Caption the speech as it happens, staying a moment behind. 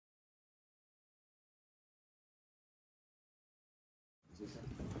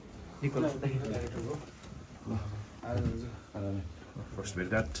First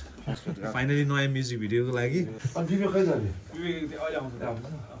भेटघाट finally नयाँ music भिडियोको लागि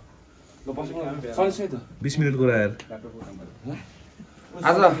 20 मिनट कुरा यार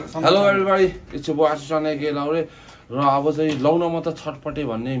आज hello everybody it's your boy Ashish Laure र अब चाहिँ लौनमा त छटपटे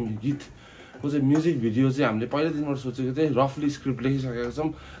भन्ने गीतको चाहिँ म्युजिक भिडियो चाहिँ हामीले पहिलो दिनबाट सोचेको थियौँ रफली स्क्रिप्ट लेखिसकेका छौँ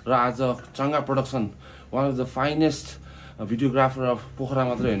र आज चङ्गा production one of the finest videographer of Pokhara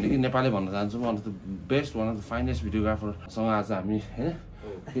मात्रै होइन कि नेपालले भन्न चाहन्छौँ one of the best one of the finest भिडियोग्राफरसँग आज हामी होइन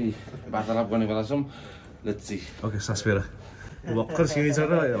केही वार्तालाप गर्ने बेला छौँ लेट्स सी ओके सस्पेर भर्खर सिँढी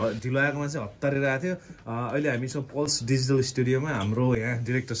चढेर ढिलो आएकोमा चाहिँ हतारेर आएको थियो अहिले हामीसँग पल्स डिजिटल स्टुडियोमा हाम्रो यहाँ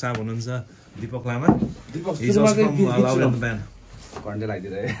डिरेक्टर साहब हुनुहुन्छ दीपक लामा कन्डे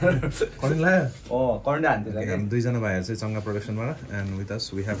लागिदिएर दुईजना भाइहरू चाहिँ चङ्गा प्रोडक्सनबाट and with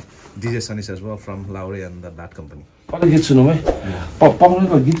us we have DJ Sanish as well from Laure and the Bad Company पहिला गीत सुनौँ है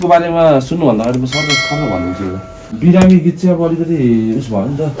पक्रेको गीतको बारेमा सुन्नुभन्दा अगाडि म सर्व खबर भनिदिन्छु बिरामी गीत चाहिँ अब अलिकति उस भयो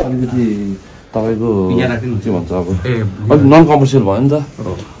नि त अलिकति तपाईँको के भन्छ अब अलिक नन कमर्सियल भयो नि त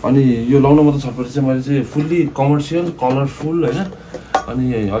अनि यो लाउनुमा त छटपट्टि चाहिँ मैले चाहिँ फुल्ली कमर्सियल कलरफुल होइन अनि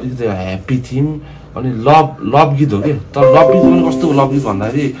अलिकति ह्याप्पी थिम अनि लभ गीत हो कि तर लभ गीत पनि कस्तो लभ गीत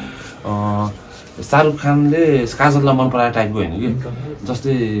भन्दाखेरि शाहरुख खानले काजललाई मन पराएको टाइपको होइन कि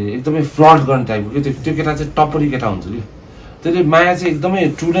जस्तै एकदमै फ्लड गर्ने टाइपको कि त्यो केटा चाहिँ टप्परी केटा हुन्छ कि त्यसले माया चाहिँ एकदमै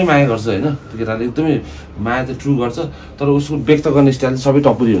ट्रु नै माया गर्छ होइन त्यो केटाले एकदमै माया चाहिँ ट्रु गर्छ तर उसको व्यक्त गर्ने स्टाइल चाहिँ सबै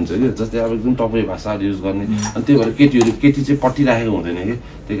टप्परी हुन्छ कि जस्तै अब एकदम टप्परी भाषाहरू युज गर्ने अनि त्यही भएर केटी चाहिँ पट्टिराखेको हुँदैन कि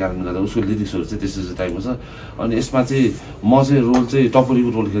त्यही कारणले गर्दा उसको लिरिक्सहरू चाहिँ त्यस्तो टाइपको छ अनि यसमा चाहिँ म चाहिँ रोल चाहिँ टप्परीको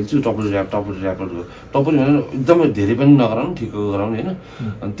रोल खेल्छु टप्परी ऱ्यापरको टप्परी भनेर एकदमै धेरै पनि नगराउनु ठिकको गराउने होइन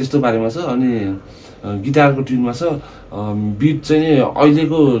अनि त्यस्तो बारेमा छ अनि गिटारको ट्युनमा छ बिट चाहिँ नि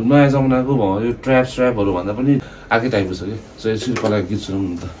अहिलेको नयाँ जमानाको यो ट्र्यापहरू भन्दा पनि आर्कै टाइपको छ कि सो यसरी पहिला गीत सुनौँ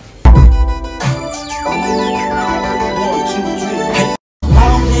न त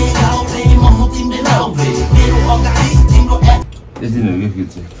यति नै हो कि गीत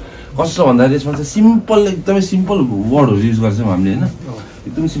चाहिँ कस्तो छ भन्दाखेरि यसमा चाहिँ सिम्पल एकदमै सिम्पल वर्डहरू युज गर्छौँ हामीले होइन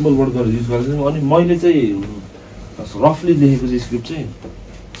एकदमै सिम्पल वर्डहरू युज गर्छौँ अनि मैले चाहिँ रफली लेखेको चाहिँ स्क्रिप्ट चाहिँ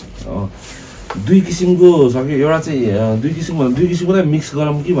दुई किसिमको छ कि एउटा चाहिँ दुई किसिमकोलाई मिक्स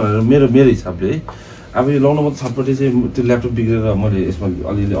गरौँ कि भनेर मेरो हिसाबले है अब यो लाउनमा त छटपट्टि चाहिँ त्यो ल्यापटप बिग्रेर मैले यसमा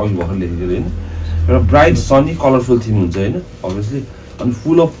अलिअलि अघि भर्खर लेखेको होइन एउटा ब्राइट सनी कलरफुल थिम हुन्छ होइन अभियसली अनि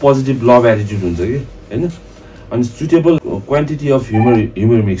फुल अफ पोजिटिभ लभ एटिट्युड हुन्छ कि होइन अनि suitable quantity of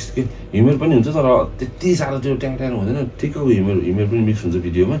humour mix कि ह्युमर पनि हुन्छ तर त्यति साह्रो त्यो ट्याङ हुँदैन ठिकको ह्युमर पनि मिक्स हुन्छ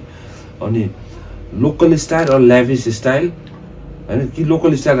भिडियोमा अनि लोकल स्टाइल र ल्याभिस स्टाइल होइन कि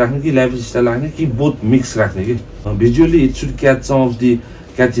लोकल स्टाइल राख्ने कि ल्याभिस स्टाइल राख्ने कि बोथ मिक्स राख्ने कि visually it should catch some of the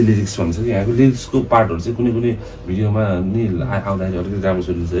क्याची lyrics भन्छ कि यहाँको लिरिक्सको पार्टहरू चाहिँ कुनै भिडियोमा नि आउँदाखेरि अलिकति राम्रो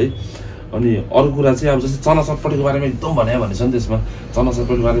सुनिन्छ है अनि अरू कुरा चाहिँ अब जस्तै चना चटपटीको बारेमा एकदम भने छ नि त्यसमा चना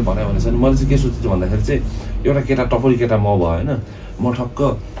चटपटीको बारेमा भने छ नि मैले चाहिँ के सोच्छु भन्दाखेरि चाहिँ एउटा केटा टपरी केटा म भयो होइन म ठक्क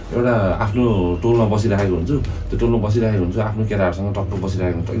एउटा आफ्नो टोलमा बसिरहेको हुन्छु त्यो टोलमा बसिरहेको हुन्छु आफ्नो केटाहरूसँग टक्क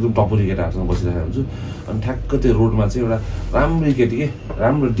बसिरहेको हुन्छ एकदम टपरी केटाहरूसँग बसिरहेको हुन्छु अनि ठ्याक्क त्यो रोडमा चाहिँ एउटा राम्रै केटी के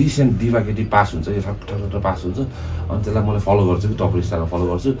राम्रो डिसेन्ट दिवा केटी पास हुन्छ यो ठक्क पास हुन्छ अनि त्यसलाई मैले फलो गर्छु कि टपरी स्टाइलमा फलो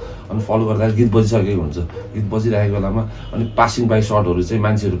गर्छु अनि फलो गर्दा गीत बजिसकेको हुन्छ गीत बजिरहेको बेलामा अनि पासिङ बाई सर्टहरू चाहिँ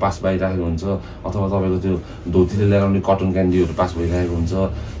मान्छेहरू पास भइरहेको हुन्छ अथवा तपाईँको त्यो धोतीले लिएर आउने कटन क्यान्डीहरू पास भइरहेको हुन्छ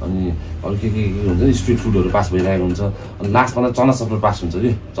अनि अरू के हुन्छ नि स्ट्रिट फुडहरू पास भइरहेको हुन्छ अनि लास्टमा चना चटपट पास हुन्छ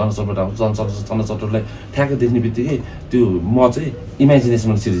कि चना चटपट आउँछ चना चटपटलाई ठ्याक्कै देख्ने बित्तिकै त्यो म चाहिँ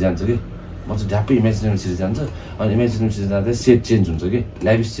इमेजिनेसनमा सिरी जान्छ कि म चाहिँ ढ्याप्पै इमेजिनेसनमा सिरी जान्छ अनि इमेजिनेसनमा सिरी जाँदा सेट चेन्ज हुन्छ कि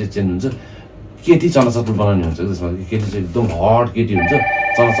ल्याभिस सेट चेन्ज हुन्छ केटी चना चटपट बनाउने हुन्छ त्यसमा केटी चाहिँ एकदम हट केटी हुन्छ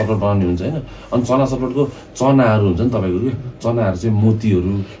चना चटपट बनाउने हुन्छ होइन अनि चना चटपटको चनाहरू हुन्छ नि तपाईँको कि चनाहरू चाहिँ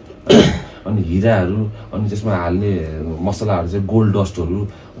मोतीहरू अनि हिराहरू अनि त्यसमा हाल्ने मसलाहरू चाहिँ गोल्ड डस्टहरू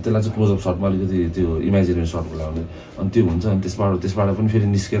त्यसलाई चाहिँ क्लोजअप सर्टमा अलिकति त्यो इमेजिनेरी सर्ट लगाउने अनि त्यो हुन्छ अनि त्यसबाट पनि फेरि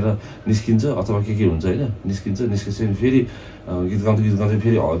निस्किन्छ अथवा के हुन्छ होइन निस्केपछि फेरि गीत गाउँदै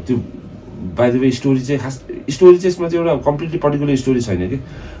फेरि त्यो बाइ द वे स्टोरी चाहिँ खास स्टोरी चाहिँ यसमा चाहिँ एउटा कम्प्लिटली पर्टिकुलर स्टोरी छैन कि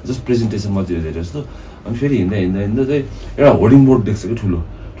जस्ट प्रेजेन्टेसन मात्रै हो धेरै जस्तो अनि फेरि हिँड्दा चाहिँ एउटा होर्डिङ बोर्ड देख्छ कि ठुलो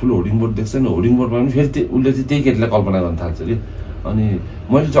होर्डिङ बोर्ड देख्छ नि होर्डिङ बोर्डमा पनि फेरि उसले चाहिँ त्यही केटीलाई कल्पना गर्न थाल्छ कि अनि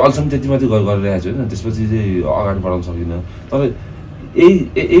मैले चाहिँ अहिलेसम्म त्यति मात्रै गरिरहेको छु होइन त्यसपछि चाहिँ अगाडि बढाउन सकिनँ तर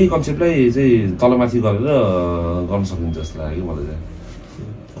यही कन्सेप्टलाई चाहिँ तलमाथि गरेर गर्न सकिन्छ जस्तो लाग्यो कि मलाई चाहिँ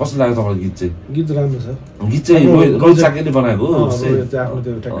कस्तो लाग्यो तपाईँको गीत चाहिँ गीत राम्रो छ गीत चाहिँ रोहित साकेले बनाएको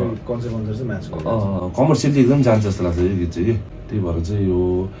कमर्सियली एकदम जान्छ जस्तो लाग्छ यो गीत चाहिँ कि त्यही भएर चाहिँ यो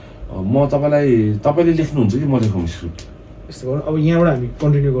म तपाईँले लेख्नुहुन्छ कि म लेखौँ स्क्रिप्ट यस्तो गरौँ अब यहाँबाट हामी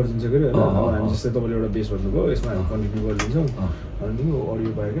कन्टिन्यू गरिदिन्छ कि होइन हामी जस्तै तपाईँले एउटा बेस भन्नुभयो यसमा हामी कन्टिन्यू गरिदिन्छौँ अनि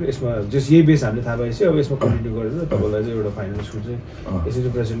अडियो पायो कि यसमा जस यही बेस हामीले थाहा पाएपछि अब यसमा कन्टिन्यू गरेर तपाईँलाई चाहिँ एउटा फाइनल सुट चाहिँ यसरी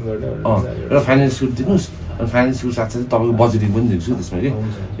प्रेजेन्ट गर्ने एउटा फाइनल सुट दिनुहोस् अनि फाइनल सुट साथसाथै तपाईँको बजेटिङ पनि दिन्छु त्यसमा कि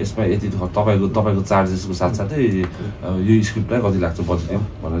यसमा यति तपाईँको चार्जेसको साथसाथै यो स्क्रिप्टलाई कति लाग्छ बजेटिङ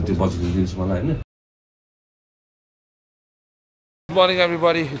भनेर त्यो बजेटिङ दिनुहोस् मलाई होइन good morning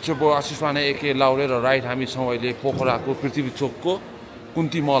everybody it's your boy Ashish Rana A K Laure र राइट हामी छौँ अहिले पोखराको पृथ्वी चोकको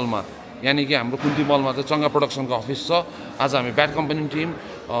कुन्ती मलमा यानि कि हाम्रो कुन्ती मलमा चाहिँ चङ्गा प्रोडक्सनको अफिस छ आज हामी ब्याड कम्पनी टिम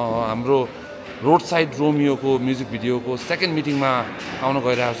हाम्रो रोड साइड रोमियोको म्युजिक भिडियोको सेकेन्ड मिटिङमा आउन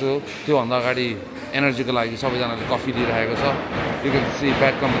गइरहेको छु त्योभन्दा अगाडि एनर्जीको लागि सबैजनाले कफी दिइरहेको छ you can C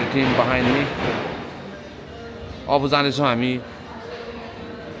bad company team behind me अब जाँदैछौँ हामी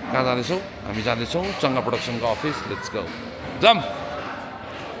कहाँ जाँदैछौँ हामी जाँदैछौँ चङ्गा प्रोडक्सनको अफिस लेट्स गो जम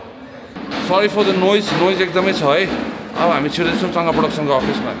सरी फर द नोइज एकदमै छ है अब हामी छिर्दैछौँ चङ्गा प्रोडक्सनको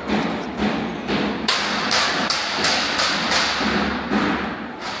अफिसमा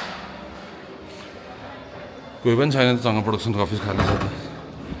कोही पनि छैन त चङ्गा प्रोडक्सनको अफिस खाली छ त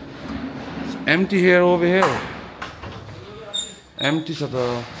empty hair over hair empty छ त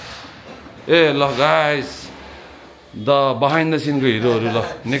ए ल गाइस द बिहाइन्ड द सिनको हिरोहरू ल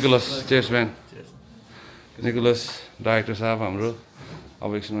निकोलस चेयर्सम्यान निकोलस डाइरेक्टर साहब हाम्रो अब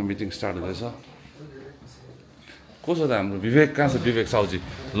एकछिनमा मिटिङ स्टार्ट हुँदैछ को छ त हाम्रो विवेक कहाँ छ विवेक साउजी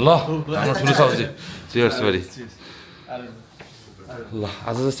ल हाम्रो ठुलो साउजी चेयर्स बडी ल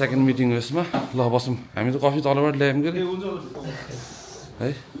आज चाहिँ सेकेन्ड मिटिङ हो यसमा ल बसौँ हामी त कफी तलबाट ल्यायौँ कि है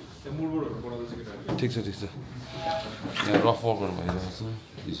ठिक छ यहाँ रफ वर्कहरू भइरहेको छ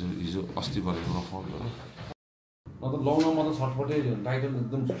हिजो अस्ति गरेको रफ वर्कहरू मतलब लाउन म त छटपटे टाइटल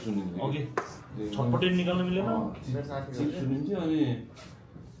एकदम सुनिन्थ्यो अघि छटपटे निकाल्न मिलेन सुनिन्थ्यो अनि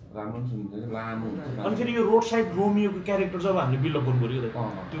राम्रो पनि सुनिन्थ्यो लामो अनि फेरि यो रोड साइड रोमियोको क्यारेक्टर चाहिँ अब हामीले बिल्डअप गर्नु पऱ्यो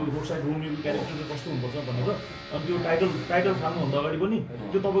त्यो रोड साइड रोमियोको क्यारेक्टर चाहिँ कस्तो हुनुपर्छ भनेर अनि त्यो टाइटल फाल्नुभन्दा अगाडि पनि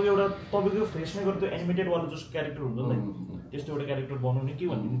त्यो तपाईँको फेसमै गरेर त्यो एनिमेटेडवाला जस्तो क्यारेक्टर हुन्छ नि त्यस्तो एउटा क्यारेक्टर बनाउने के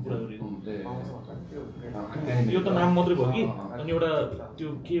भन्ने कुरा गरेको यो त नाम मात्रै भयो कि अनि एउटा त्यो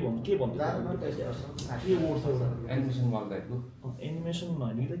के भन्थ्यो के वर्ड छ एउटा एनिमेसन गर्दाको एनिमेसन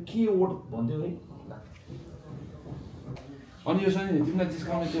होइन त के वर्ड भन्थ्यो है अनि यो चाहिँ तिमीलाई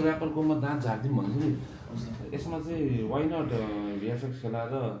जिस्काउने त्यो ऱ्यापरकोमा दाँत झारिदिउँ भन्छु नि यसमा चाहिँ वाइ नट भिएफएक्स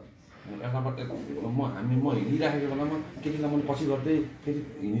खेलाएर यताबाट म हिँडिराखेको बेलामा केटीलाई मैले पछि गर्दै फेरि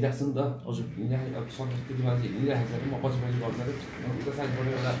हिँडिरहेको छु नि त हजुर हिँडिराखेको सबै त्यति मान्छे हिँडिराखेको छ म पछि गर्दा उता साइडबाट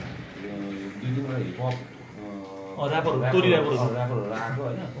एउटा 2-3वटा हिपहप ऱ्यापरहरू आएको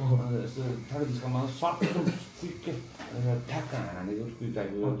होइन यस्तो ठ्याक्कै जिस्काउनु सर्ट एकदम क्विक ठ्याक्क हानेको क्विक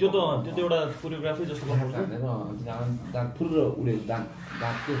टाइपको त्यो त एउटा कोरियोग्राफी जस्तो गर्नुपर्छ हानेर दाँत फुल उडेको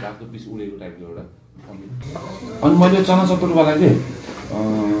दाँतको पिस उडेको टाइपको एउटा अनि मैले चनाचप्परवाला के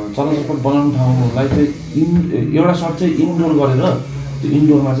चनाचप्पर बनाउने ठाउँलाई चाहिँ एउटा सर्ट चाहिँ इन्डोर गरेर त्यो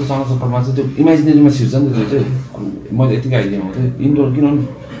इन्डोरमा चाहिँ चनाचप्परमा चाहिँ त्यो इमेजिनेरीमा छिर्छ नि त्यो चाहिँ मैले यतिकै आइडिया हुन्थ्यो इन्डोर किनभने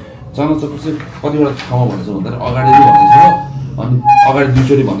चनाचप्पर चाहिँ कतिवटा ठाउँमा भनेछ भन्दाखेरि अगाडि भन्दैछ अनि अगाडि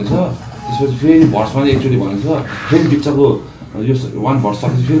 2चोटि भन्दैछ त्यसपछि फेरि भर्समा चाहिँ 1चोटि भनेछ फेरि बिचको यो 1 भर्स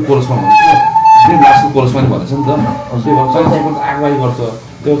सकेपछि फेरि कोरसमा भनेछ फेरि लास्टको कोरसमा नि भनेछ नि त त्यो चनाचप्पर आगवाई गर्छ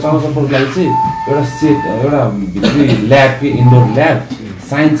त्यो चनाचप्परको लागि चाहिँ एउटा भित्री ल्याब कि इन्डोर ल्याब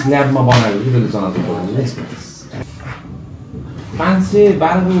साइन्स ल्याबमा बनाएको कि त्यसले चनाचप्पर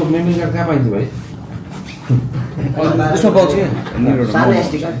 512को मेमोरी कार्ड कहाँ पाइन्छ भाइ उसमा पाउँछ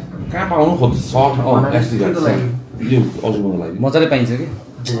कहाँ पाउनु खोज्छ सफ्ट एसडी कार्ड यो अरूको लागि मजाले पाइन्छ कि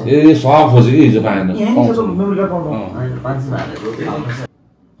ए सफ्ट खोज्यो कि हिजो पाएन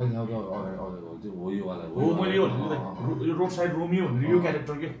हो मैले यो रोड साइड रोमियो भनेर यो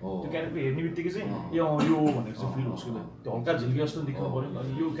क्यारेक्टर के त्यो क्यारेक्टर हेर्ने बित्तिकै चाहिँ यो भनेर चाहिँ फिल हुन्छ त्यो हल्का झिल्के जस्तो देख्नु पऱ्यो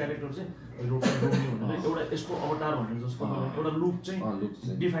अनि यो क्यारेक्टर चाहिँ रोड साइड रोमियो भनेर एउटा यसको अवतार भनेर जस्तो एउटा लुक चाहिँ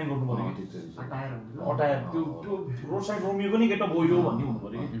डिफाइन गर्नु पऱ्यो अटायर त्यो रोड साइड रोमियोको नि केटा भयो भन्ने हुनु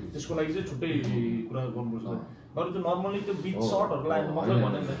पऱ्यो कि त्यसको लागि चाहिँ छुट्टै कुरा गर्नुपर्छ अरू त्यो नर्मली त्यो बिच सर्टहरू लगाएर मतलब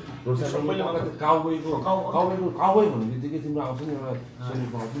भने सबैले काउबोय भन्ने बित्तिकै तिम्रो आउँछ नि एउटा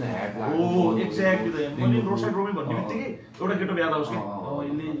ह्याट लाग्यो एक्ज्याक्टली मैले रोड साइड रोमियो भन्ने बित्तिकै एउटा केटो याद आउँछ कि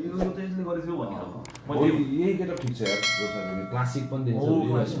यसले यो त यसले गरेको भन्ने खालको यही केटा ठिक छ यार क्लासिक पनि दिन्छ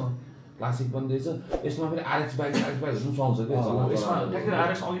क्लासिक पनि दिएछ यसमा फेरि आरएक्स बाइक पनि सुहाउँछ क्या यसमा ठ्याक्कै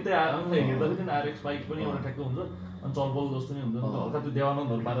आरएक्स अघि त हेर्दाखेरि आरएक्स बाइक पनि एउटा ठ्याक्कै हुन्छ अनि चलबल जस्तो नै हुन्छ हल्का त्यो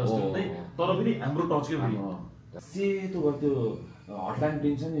देवानन्दहरू पाएर जस्तो हुँदै तर पनि हाम्रो टचकै भयो सेतो त्यो हटलाइन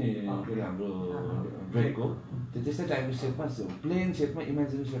प्लेन छ नि के अरे हाम्रो ब्रेकको त्यो त्यस्तै टाइपको सेपमा प्लेन सेपमा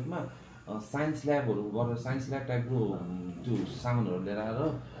इमेजिनेरी सेपमा साइन्स ल्याबहरू गरेर साइन्स ल्याब टाइपको त्यो सामानहरू लिएर आएर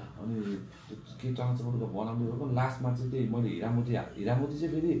अनि के चलचित्रको बनाउने हो लास्टमा चाहिँ त्यही मैले हिरामती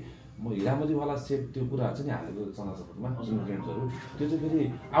चाहिँ फेरि म हिरामतीवाला सेट त्यो कुराहरू चाहिँ नि हालेको चलचित्रमा इन्ग्रेडियन्ट्सहरू त्यो चाहिँ फेरि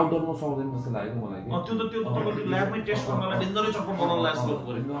आउटडोरमा सुहाउँदैन जस्तो लागेको मलाई त्यो त तपाईँको ल्याबमै टेस्ट गर्नलाई डेन्जरै चक्कर बनाउन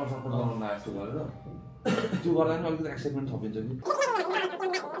लाग्छ गरेर त्यो गर्दा पनि अलिकति एक्साइटमेन्ट थपिन्छ कि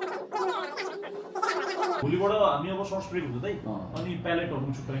भोलिबाट हामी अब सर्ट ब्रेक हुँदै अनि प्यालेटहरू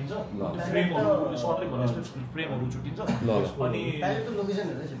छुट्याइन्छ फ्रेमहरू सर्टले भने फ्रेमहरू छुट्टिन्छ अनि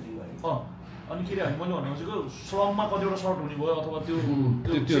अनि के अरे मैले भनेको चाहिँ स्लममा कतिवटा सर्ट हुने भयो अथवा त्यो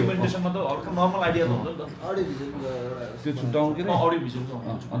सेगमेन्टेसनमा त हल्का नर्मल आइडिया त हुन्छ नि त त्यो छुट्याउनु के अडियो भिजुअल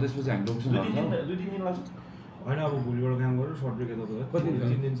अनि त्यसपछि हामी लोकेसन 2-3 दिन लाग्छ होइन अब भोलिबाट काम गरेर सर्ट ब्रेक यता कति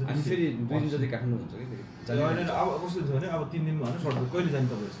दिन अनि फेरि 2 दिन जति काट्नु हुन्छ कि होइन अब कस्तो छ भने अब 3 दिनमा भने सर्ट ब्रेक कहिले जाने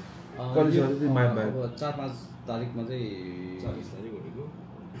तपाईँ कहिले अब 4-5 तारिकमा चाहिँ 40 तारिक भनेको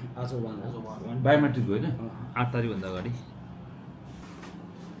आज 1 बायोमेट्रिक होइन 8 तारिकभन्दा अगाडि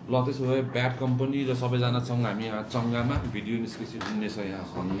ल त्यसो भए ब्याड कम्पनी र सबैजनासँग हामी यहाँ चङ्गामा भिडियो निस्केपछि हुनेछ यहाँ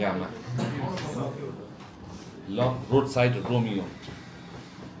हङ्गामा ल road side Romeo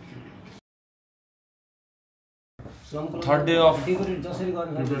third day of decorate जसरी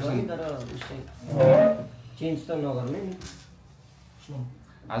गर्न तर चेन्ज त नगर्ने नि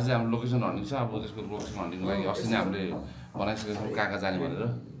आज चाहिँ हाम्रो लोकेसन हर्निङ छ अब त्यसको लोकेसन हर्निङको लागि अस्ति नै हामीले बनाइसकेको छौँ कहाँ जाने भनेर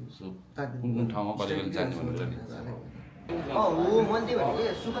सो कुन ठाउँमा कहिले कहिले जाने भनेर नि हो मन्डे भनेको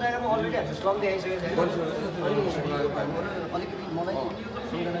शुक्रबारमा अलरेडी हामी स्लम देखाइसकेको छ अलिकति मलाई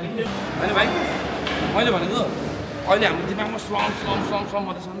होइन भाइ मैले भनेको अहिले हाम्रो दिमागमा स्लम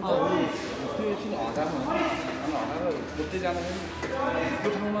मात्रै छ नि त त्यो एकछिन हतारमा हताएर खोज्दै जाँदाखेरि त्यो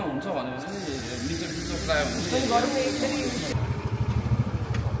ठाउँमा हुन्छ भन्यो भने निचो प्रायः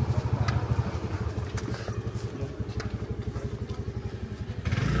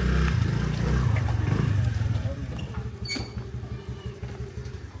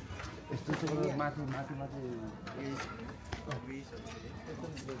माथि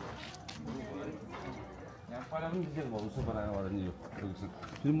यहाँ पहिला पनि डिटेल भएको जस्तो बनाएर नि यो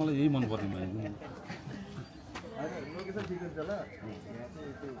फेरि मलाई यही मन पर्ने मैले लोकेसन ठिक हुन्छ ल यहाँ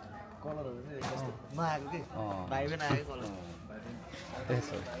चाहिँ त्यो कलरहरू चाहिँ नआएको कि भाइबे नआएको कलर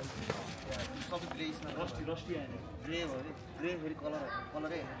सबै ग्रेसमा रस्टी आयो ग्रे भयो अरे ग्रे फेरि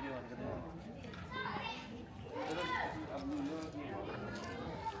कलरै होइन ग्रे भनेको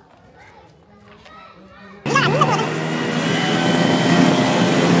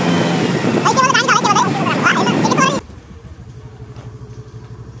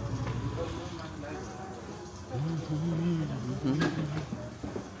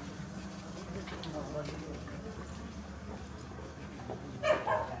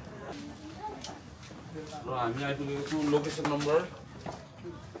हामी आइपुगेको छौँ लोकेसन नम्बर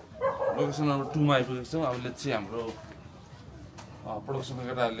 2 मा आइपुगेको छौँ अब चाहिँ हाम्रो प्रोडक्सनको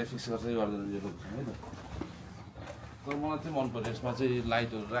केटाहरूले फिक्स गर्दै गर्दैन यो लोकेसन है त तर मलाई चाहिँ मन पर्यो यसमा चाहिँ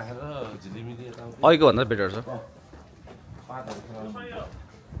लाइटहरू राखेर झिलिमिली यताउति अहिलेको भन्दा बेटर छ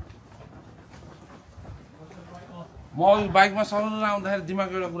म अघि बाइकमा सर आउँदाखेरि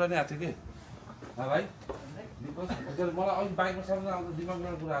दिमागमा एउटा कुरा नै आएको थियो कि भाइ मलाई अघि बाइकमा सर आउँदा दिमागमा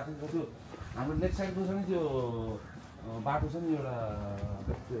एउटा कुरा आएको थियो त्यो हाम्रो लेफ्ट साइडको छ नि त्यो बाटो छ नि एउटा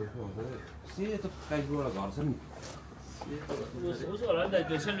सेतो टाइपको एउटा घर छ नि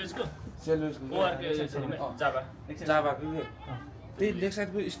जाबाको त्यही लेफ्ट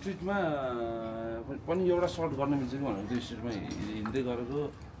साइडको स्ट्रिटमा पनि एउटा सर्ट गर्न मिल्छ कि भनेको त्यो स्ट्रिटमा हिँड्दै गरेको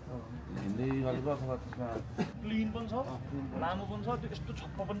अथवा त्यसमा क्लिन पनि छ लामो पनि छ त्यो यस्तो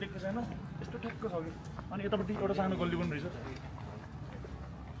छप्प पनि देख्छ छैन यस्तो ठ्याक्क छ कि अनि यतापट्टि एउटा सानो गल्ली पनि रहेछ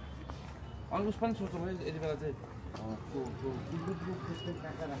अनि उस पनि सोच्नु भने यति बेला चाहिँ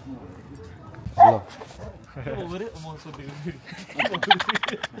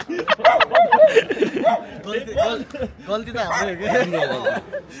गल्ती त हाम्रो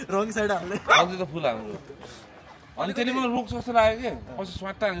रङ साइड हाल्ने गल्ती त फुल हाम्रो अनि त्यसले मलाई रोक्छ जस्तो लाग्यो कि पछि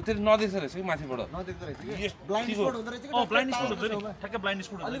स्वाट हाल्यो त्यसले नदेख्छ रहेछ कि माथिबाट नदेख्दो रहेछ कि ब्लाइन्ड स्पट हुँदो रहेछ कि ब्लाइन्ड स्पट हुन्छ नि ठ्याक्कै ब्लाइन्ड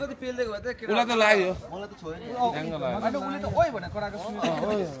स्पट अलिकति पेल्देको भए त उसलाई त लाग्यो मलाई त छोएन ड्याङ्ग लाग्यो अनि उले त ओइ भनेर कराएको सुन्नु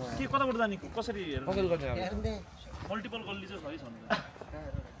के कताबाट जाने कसरी हेर्नु कसरी गर्ने अब मल्टिपल गल्ली चाहिँ छ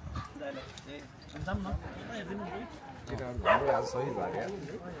है जाम न हेर्दिनु केटाहरू हाम्रो आज सही लाग्यो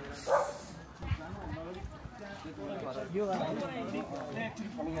यो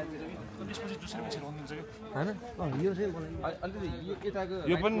त्यसपछि जुसरी पछि रोकिन्छ कि हैन यो चाहिँ अलिकति यो यताको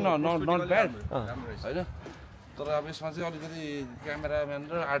यो पनि नट ब्याड होइन तर अब यसमा चाहिँ अलिकति क्यामेराम्यान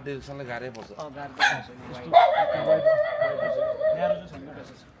र आर्ट डिरेक्सनलाई गाह्रै पर्छ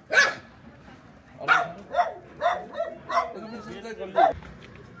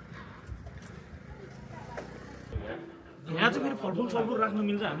यहाँ चाहिँ फेरि फलफुल फुल सर्कुलर राख्नु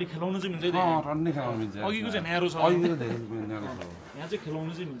मिल्छ हामीले खेलाउनु चाहिँ मिल्छ टन्नै खेलाउनु मिल्छ अघिको चाहिँ न्यारो छ अघिको धेरै न्यारो छ यहाँ चाहिँ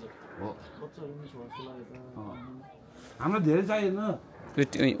खेलाउनु चाहिँ मिल्छ हो हाम्रो धेरै चाहिएन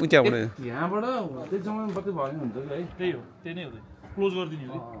यहाँबाट त्यससँग मात्रै भयो भने हुन्छ कि है त्यही हो त्यही नै हो क्लोज गरिदिने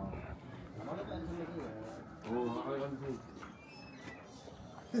हो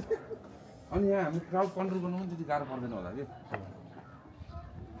अनि यहाँ हामी क्राउड कन्ट्रोल गर्नु पनि त्यति गाह्रो पर्दैन होला कि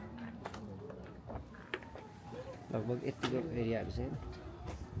लगभग यतिको एरियाहरू चाहिँ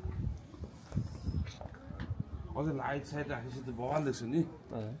अझै लाइट साइड राखेपछि त बवाल देख्छु नि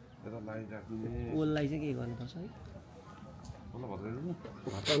यता लाइट राख्ने ओललाई चाहिँ के गर्नुपर्छ है होला भत्काइदिनु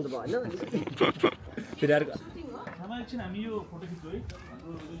भत्काउनु त भएन फेरि अर्को एकछिन हामी यो फोटो खिच्यो है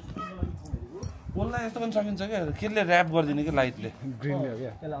ओललाई यस्तो पनि सकिन्छ क्या केले ऱ्याप गरिदिने कि लाइटले ग्रिनले हो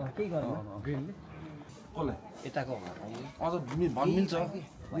क्या त्यसलाई केही गर्नु ग्रिनले कसलाई यताको अझ भन् मिल्छ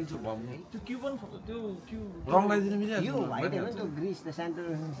त्यो क्यु पनि त्यो क्यु रङ लगाइदिनु मिलिहाल्छ यो वाइट होइन त्यो ग्रिस त सेन्टर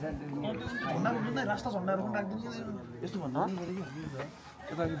झन्डा रास्ता झन्डाहरू पनि राखिदिन्छ यस्तो भन्नु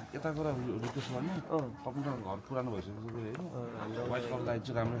यता यताको रिक्वेस्ट गर्नु तपाईँको घर पुरानो भइसकेको छ होइन वाइट कलर लाइट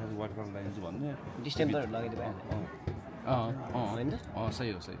चाहिँ राम्रो खालको वाइट कलर लाइट चाहिँ भन्ने डिस्टेम्परहरू लगाइदिनु भयो होइन सही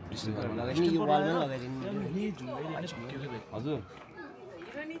हो सही डिस्टेम्परहरू लगाइदिनु यो वालमा लगाइदिनु हजुर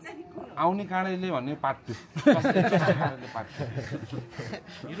आउने काँडैले भन्ने पाट्यो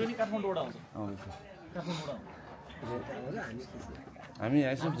हिरोनी काठमाडौँबाट आउँछ हामी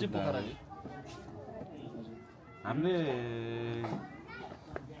आइसक्यौँ हामीले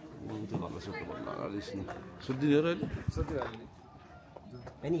सुत्दिदियो र अहिले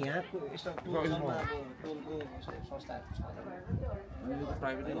होइन यहाँको यस्तो टोलमा अब टोलको संस्थाहरू छ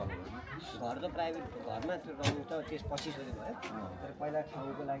प्राइभेटै घर घर त प्राइभेट घरमा त्यो रङ त त्यस पछि सोध्यो भयो तर पहिला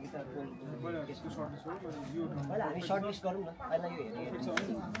ठाउँको लागि त त्यसको पहिला हामी सर्ट लिस्ट गरौँ न पहिला यो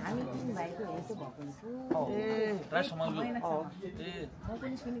हामी तिन भाइको हेर्छु भएको प्राय समाजको ए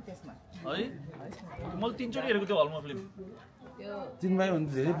त्यसमा है मैले तिनचोटि हेरेको त्यो हलमा फिल्म तिन भाइ भने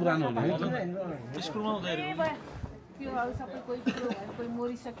धेरै पुरानो हो स्कुलमा हुँदा हेरेको त्यो अरू सबै कोही कोही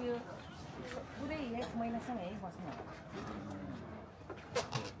मरिसक्यो पुरै 1 महिनासम्म यही बस्नु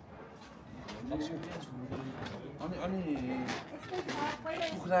अनि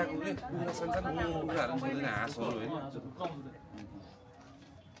कुखुराको के कुखुरा सानसानो कुखुराहरू पनि हाँसहरू होइन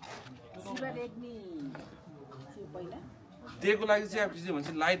त्यहीको लागि चाहिँ अब के भन्छ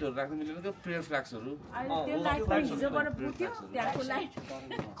लाइटहरू राख्नु मिलेन क्या प्रेयर फ्ल्याक्सहरू त्यो लाइट पनि हिजोबाट फुट्यो त्यहाँको लाइट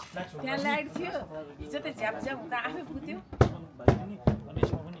त्यहाँ लाइट थियो हिजो त झ्याप झ्याप हुँदा आफै फुट्यो अनि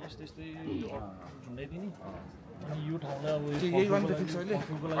यसमा पनि यस्तै यस्तै झुन्डाइदिने अनि यो ठाउँलाई अब यही गर्नु त फिक्स अहिले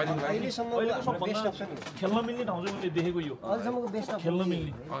खेल्न मिल्ने ठाउँ चाहिँ मैले देखेको यो अहिलेसम्मको बेस्ट खेल्न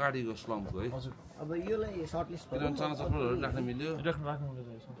मिल्ने अगाडिको स्लमको है हजुर अब योलाई सर्ट लिस्ट किनभने सानो चप्पलहरू राख्न मिल्यो राख्नु मिल्छ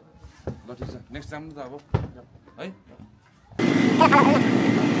यसमा ल ठिक छ नेक्स्ट टाइम त अब है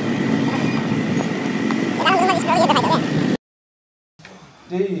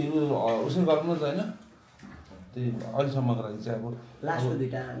त्यही उसै गर्नु त होइन त्यही अहिलेसम्मको लागि चाहिँ अब लास्टको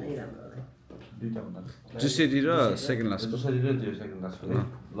दुईटा नै राम्रो दुईटा भन्दा जुसेरी र सेकेन्ड लास्ट जुसेरी र त्यो सेकेन्ड लास्टको ल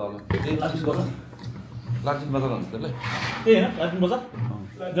ल त्यही लास्ट गर्नु लाटिन बजार हुन्छ त्यसलाई त्यही होइन लाटिन बजार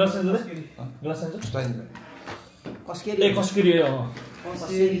ग्लास सेन्जर ग्लास सेन्जर चाहिन्छ कसरी ए कसरी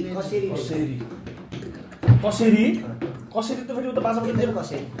कसरी कसरी त फेरि उता बाजा पनि दिएर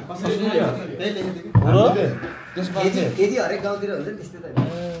कसरी हो र त्यसमा यदि हरेक गाउँतिर हुन्छ नि त्यस्तै त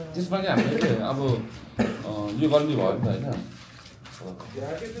त्यसमा चाहिँ हामीले अब यो गर्ने भयो नि त होइन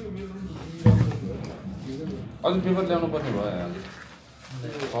अझै पेपर ल्याउनु पर्ने भयो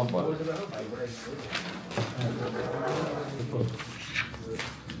सब भयो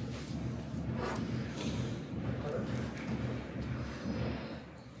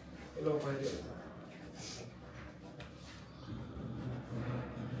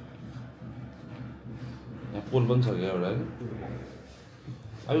यहाँ पोल पनि छ क्या एउटा होइन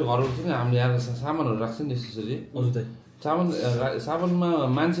अब यो घरहरू चाहिँ हामीले यहाँ सामानहरू राख्छ नि नेसेसरी हजुर सामानमा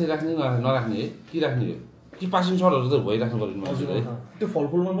मान्छे राख्ने नराख्ने है कि राख्ने हो कि पासिङ सर्टहरू त भइराख्नु पऱ्यो मान्छे है त्यो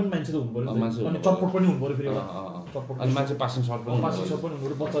फलफुलमा पनि मान्छे त हुनु पऱ्यो मान्छे अनि चटपट पनि हुनु पऱ्यो फेरि अनि मान्छे पासिङ सर्ट पनि पासिङ सर्ट पनि हुनु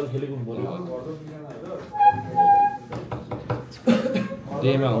पऱ्यो बच्चाहरू खेलेको हुनु पऱ्यो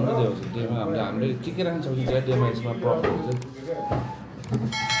डेमा हुन्छ त्यो डेमा हामीले के राख्न सकिन्छ डेमा यसमा प्रब्लम हुन्छ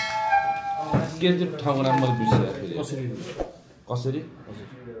के चाहिँ ठाउँको नाम मैले बिर्सेँ कसरी कसरी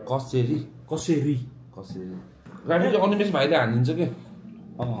कसरी कसरी कसरी राबी अनिमेष भाइले हानिदिन्छ कि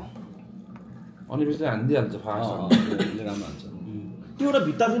अनिमेषले हानिदिइहाल्छ फास्ट राम्रो हान्छ त्यो एउटा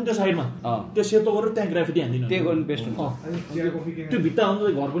भित्ता थियो नि त्यो साइडमा त्यो सेतो गरेर त्यहाँ ग्राफिटी हानिदिनु त्यही गर्नु बेस्ट हुन्छ त्यो भित्ता आउँदा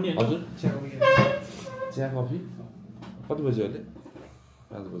घर पनि हजुर चिया कफी कति बज्यो अहिले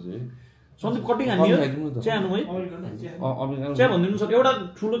 5 बज्यो है सन्दीप कटिङ हान्दियो चिया हान्नु है चिया भनिदिनु सर एउटा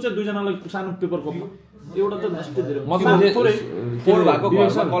ठुलो चाहिँ दुईजनालाई सानो पेपर कपमा एउटा त जस्तै धेरै फोर भएको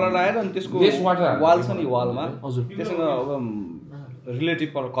घरमा कलर आएर अनि त्यसको वाल छ नि वालमा हजुर त्यससँग अब रिलेटिभ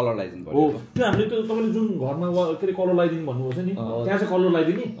कलर लगाइदिनु पर्यो हो त्यो हामीले त्यो तपाईँले जुन घरमा के अरे कलर लगाइदिनु भन्नुभएको छ नि त्यहाँ चाहिँ कलर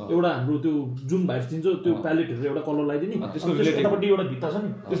लगाइदिने एउटा हाम्रो त्यो जुन भाइब्स दिन्छ त्यो प्यालेटहरू एउटा कलर लगाइदिने त्यसको यतापट्टि एउटा भित्ता छ नि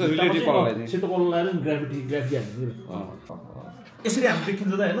त्यसको रिलेटिभ कलर लगाइदिने सेतो कलर लगाएर ग्राभिटी हाल्ने यसरी हामी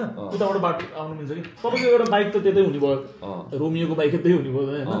देखिन्छ त होइन उताबाट बाटो आउनु मिल्छ कि तपाईँको एउटा बाइक त त्यतै हुने भयो रोमियोको बाइक त्यतै हुने भयो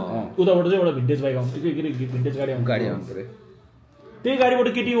होइन उताबाट चाहिँ एउटा भिन्टेज बाइक आउँछ के अरे भिन्टेज गाडी आउँछ त्यही गाडीबाट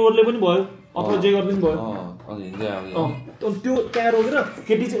केटी ओर्ले पनि भयो अथवा जे गर्दै पनि भयो त्यो त्यहाँ रोकेर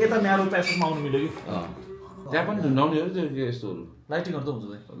केटी चाहिँ यता न्यारो प्यासेजमा आउनु मिल्यो कि त्यहाँ पनि झुन्डाउने हो त्यो यस्तोहरू लाइटिङहरू त हुन्छ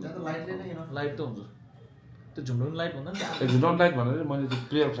लाइट त हुन्छ त्यो झुन्डाउने लाइट भन्दा नि झुन्डाउने लाइट भनेर मैले त्यो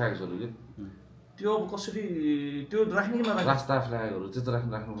प्लेयर फ्ल्याग्सहरू कि त्यो अब कसरी त्यो राख्ने कि नराख्ने रास्ता फ्ल्यागहरू त्यो त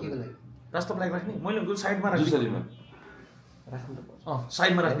राख्नु पर्यो रास्ता फ्ल्याग राख्ने मैले भनेको साइडमा राख्ने राख्नु त पर्छ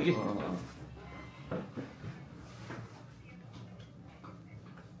साइडमा राख्ने कि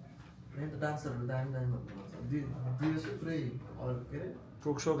डान्सरहरू दामी दामी भन्नुपर्छ दुई पुरै के अरे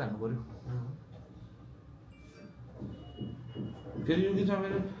फ्रोक सोक हान्नु पऱ्यो फेरि यो गीतमा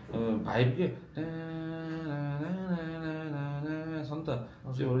मेरो भाइब के छ नि त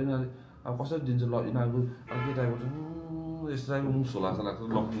त्यो यिनीहरूले अब कसरी दिन्छ ल यिनीहरूको के टाइपको यस्तो टाइपको मुस होला जस्तो लाग्छ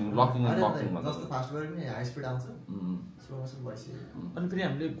लकिङ जस्तो फास्ट गऱ्यो नि हाई स्पिड आउँछ स्लो मोसन भइसक्यो अनि फेरि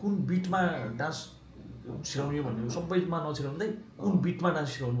हामीले कुन बिटमा डान्स छिराउने भन्ने सबैमा नछिराउँदै कुन बिटमा डान्स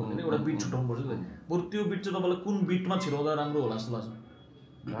छिराउनु भन्ने एउटा बिट छुटाउनु पर्छ बरु त्यो बिट चाहिँ तपाईँलाई कुन बिटमा छिराउँदा राम्रो होला जस्तो लाग्छ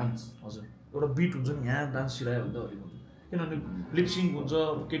डान्स हजुर एउटा बिट हुन्छ नि यहाँ डान्स छिरायो भने त हरिक हुन्छ किनभने लिपसिङ हुन्छ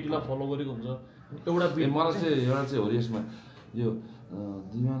केटीलाई फलो गरेको हुन्छ एउटा बिट मलाई चाहिँ एउटा चाहिँ हो यसमा यो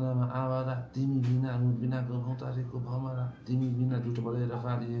दिवानामा आवारा तिमी बिना बिनाको गौतारेको भमरा तिमी बिना जुठो बढेर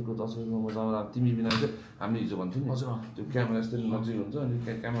फालिएको दसैँको मजामा तिमी बिना चाहिँ हामीले हिजो भन्थ्यौँ नि हजुर त्यो क्यामेरा यस्तै नजिक हुन्छ अनि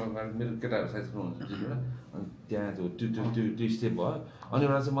क्यामेरा मेरो केटाहरू साइजको हुन्छ त्यतिबेला अनि त्यहाँ त्यो स्टेप भयो अनि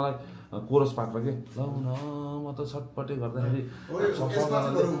एउटा चाहिँ मलाई कोरस पार्टमा के लौ न म त छटपटे गर्दाखेरि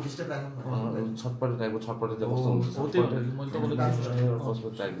छटपटे टाइपको छटपटे चाहिँ कस्तो हुन्छ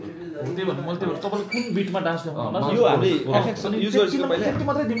त्यही भन्नु मैले त्यही तपाईँले कुन बिटमा डान्स यो हामीले एफएक्स युज गरेको पहिला त्यति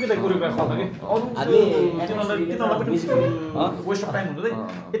मात्रै दिम्कै कोरियोग्राफ गर्दा के अरू तिनीहरूलाई पनि वेस्ट अफ टाइम हुन्छ है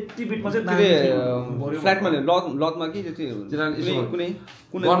यति बिटमा चाहिँ फ्ल्याटमा लतमा कि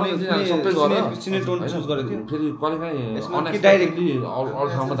कुनै सिने टोन चुज गरेको थियो फेरि कहिलेकाहीँ डाइरेक्टली अरू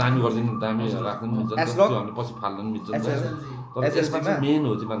ठाउँमा दामी गरिदिनु दामी राख्नु पनि मिल्छ त्यो हामीले पछि फाल्नु पनि मिल्छ तर यसमा चाहिँ मेन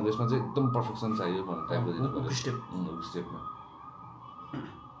हो तिमीहरूको यसमा चाहिँ एकदम पर्फेक्सन चाहियो भन्ने टाइपको दिनु स्टेपमा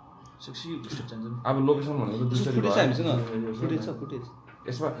अब लोकेसन भनेको फुटेज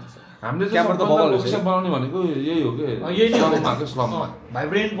यसमा हामीले लोकेसन बनाउने भनेको यही हो कि स्लममा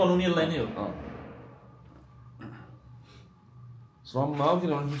भाइब्रेन्ट बनाउने यसलाई नै हो स्लममा हो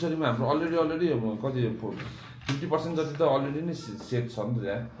किनभने फिचरीमा हाम्रो अलरेडी कति 50% जति त अलरेडी नै सेट छ नि त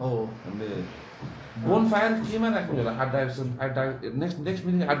त्यहाँ हामीले बोन फायर केमा राख्नु होला art direction next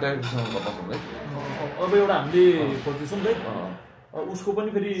meeting art डाइरेक्सनसँग गर्दा है अब एउटा हामीले खोज्दैछौँ नि उसको पनि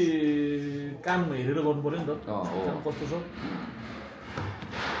फेरि काम हेरेर गर्नु पर्यो नि त काम कस्तो छ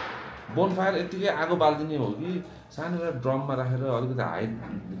बोन फायर यत्तिकै आगो बालिदिने हो कि सानो एउटा ड्रममा राखेर अलिकति हाइट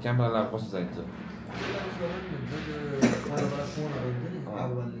क्यामेरालाई कस्तो चाहिन्छ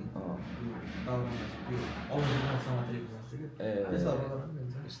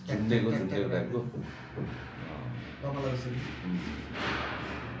झुन्डेको टाइपको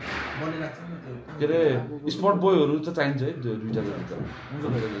के अरे स्पट बोयहरू त चाहिन्छ है त्यो दुइटा जति त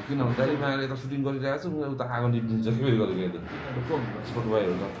किनभने डाइरीमा आएर यता सुटिङ गरिरहेको छ उता आगो निप्दिन्छ के गरेको यता स्पट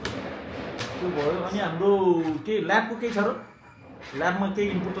बोयहरू त त्यो भयो अनि हाम्रो के ल्याबको केही छ र ल्याबमा केही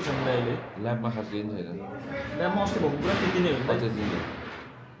इनपुट त छैन अहिले ल्याबमा खास केही छैन ल्याबमा अस्ति भएको कुरा त्यति नै हो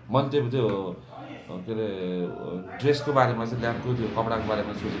मैले त्यो के अरे ड्रेसको बारेमा चाहिँ ल्याबको त्यो कपडाको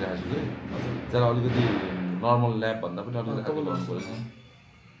बारेमा सोचिरहेको छु कि त्यसलाई अलिकति नर्मल ल्याब भन्दा पनि अलिकति गर्नु पऱ्यो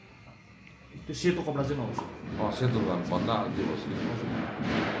त्यो सेतो कपडा चाहिँ नहोस् सेतो भन्दा त्यो होस्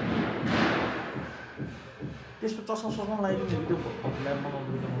त्यस्तो चस्मा लगाइदिनु त्यो ल्याबमा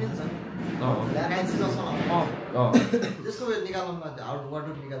त्यसको निकाल्नुमा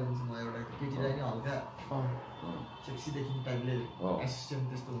वार्डरोब निकाल्नुहुन्छ म एउटा केटीलाई नै हल्का सेक्सी देखिने टाइपले एसिस्टेन्ट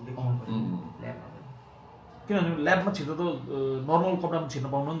त्यस्तो किनभने ल्याबमा छिर्दा त नर्मल कपडामा छिर्न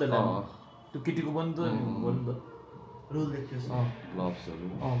पाउनु नि त ल्याबमा त्यो केटीको पनि त भयो नि त रोल देखियो ग्लोभ्सहरू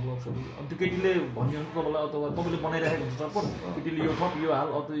अनि त्यो केटीले भन्यो भने तपाईँलाई अथवा तपाईँले बनाइराखेको हुन्छ सपोर्ट केटीले यो थप यो हाल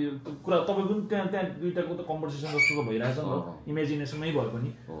अथवा यो कुरा तपाईँको पनि त्यहाँ दुइटाको त कम्पिटिसन जस्तो त भइरहेछ नि त इमेजिनेसनै भए पनि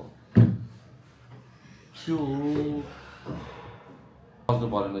त्यो बस्नु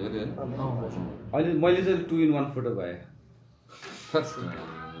परेन के हैन अहिले मैले चाहिँ 2 in 1 फोटो भए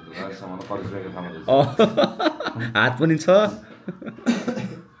हात पनि छ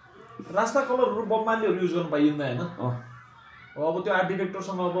रास्ता कलरहरू बम्बालीहरू युज गर्नु पाइँदैन होइन अब त्यो आर्ट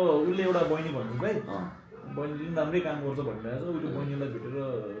डिरेक्टरसँग अब उसले एउटा बहिनी भन्नु भाइ बहिनीले पनि राम्रै काम गर्छ भनिरहेको छ उसले बहिनीलाई भेटेर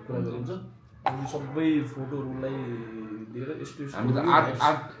कुरा गरिन्छ अनि सबै फोटोहरूलाई दिएर यस्तो हामी त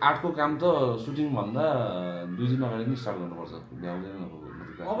आर्टको काम त सुटिङ भन्दा 2 दिन अगाडि नै स्टार्ट गर्नुपर्छ भ्याउँदैन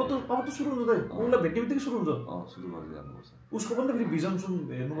अब त सुरु हुन्छ त उसलाई भेट्ने बित्तिकै सुरु हुन्छ सुरु गर्दै जानुपर्छ उसको पनि त फेरि भिजन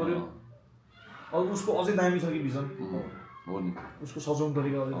हेर्नु पर्यो अब उसको अझै दामी छ कि भिजन हो नि उसको सजाउने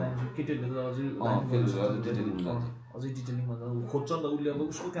तरिका अझै दामी छ केटीहरूले अझै डिटेलिङ भन्दा खोज्छ नि त उसले अब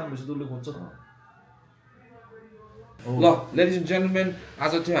उसको काम भएपछि त उसले खोज्छ ल लेडिज एन्ड जेन्टलमेन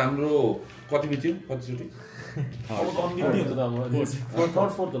आज थियो हाम्रो कति मिटिङ कतिचोटि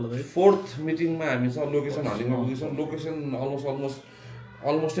फोर्थ मिटिङमा हामी छ लोकेसन हालिङमा पुगेछौँ लोकेसन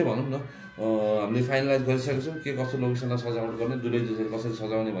अलमोस्टै भनौँ न हामीले फाइनलाइज गरिसकेको छौँ के कस्तो लोकेसनलाई सजावट गर्ने दुलै कसरी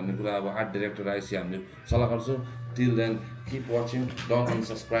सजाउने भन्ने कुरा अब आर्ट डिरेक्टर आएपछि हामीले सल्लाह गर्छौँ till then keep watching don't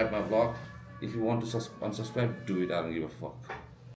unsubscribe my blog if you want to unsubscribe do it I don't give a fuck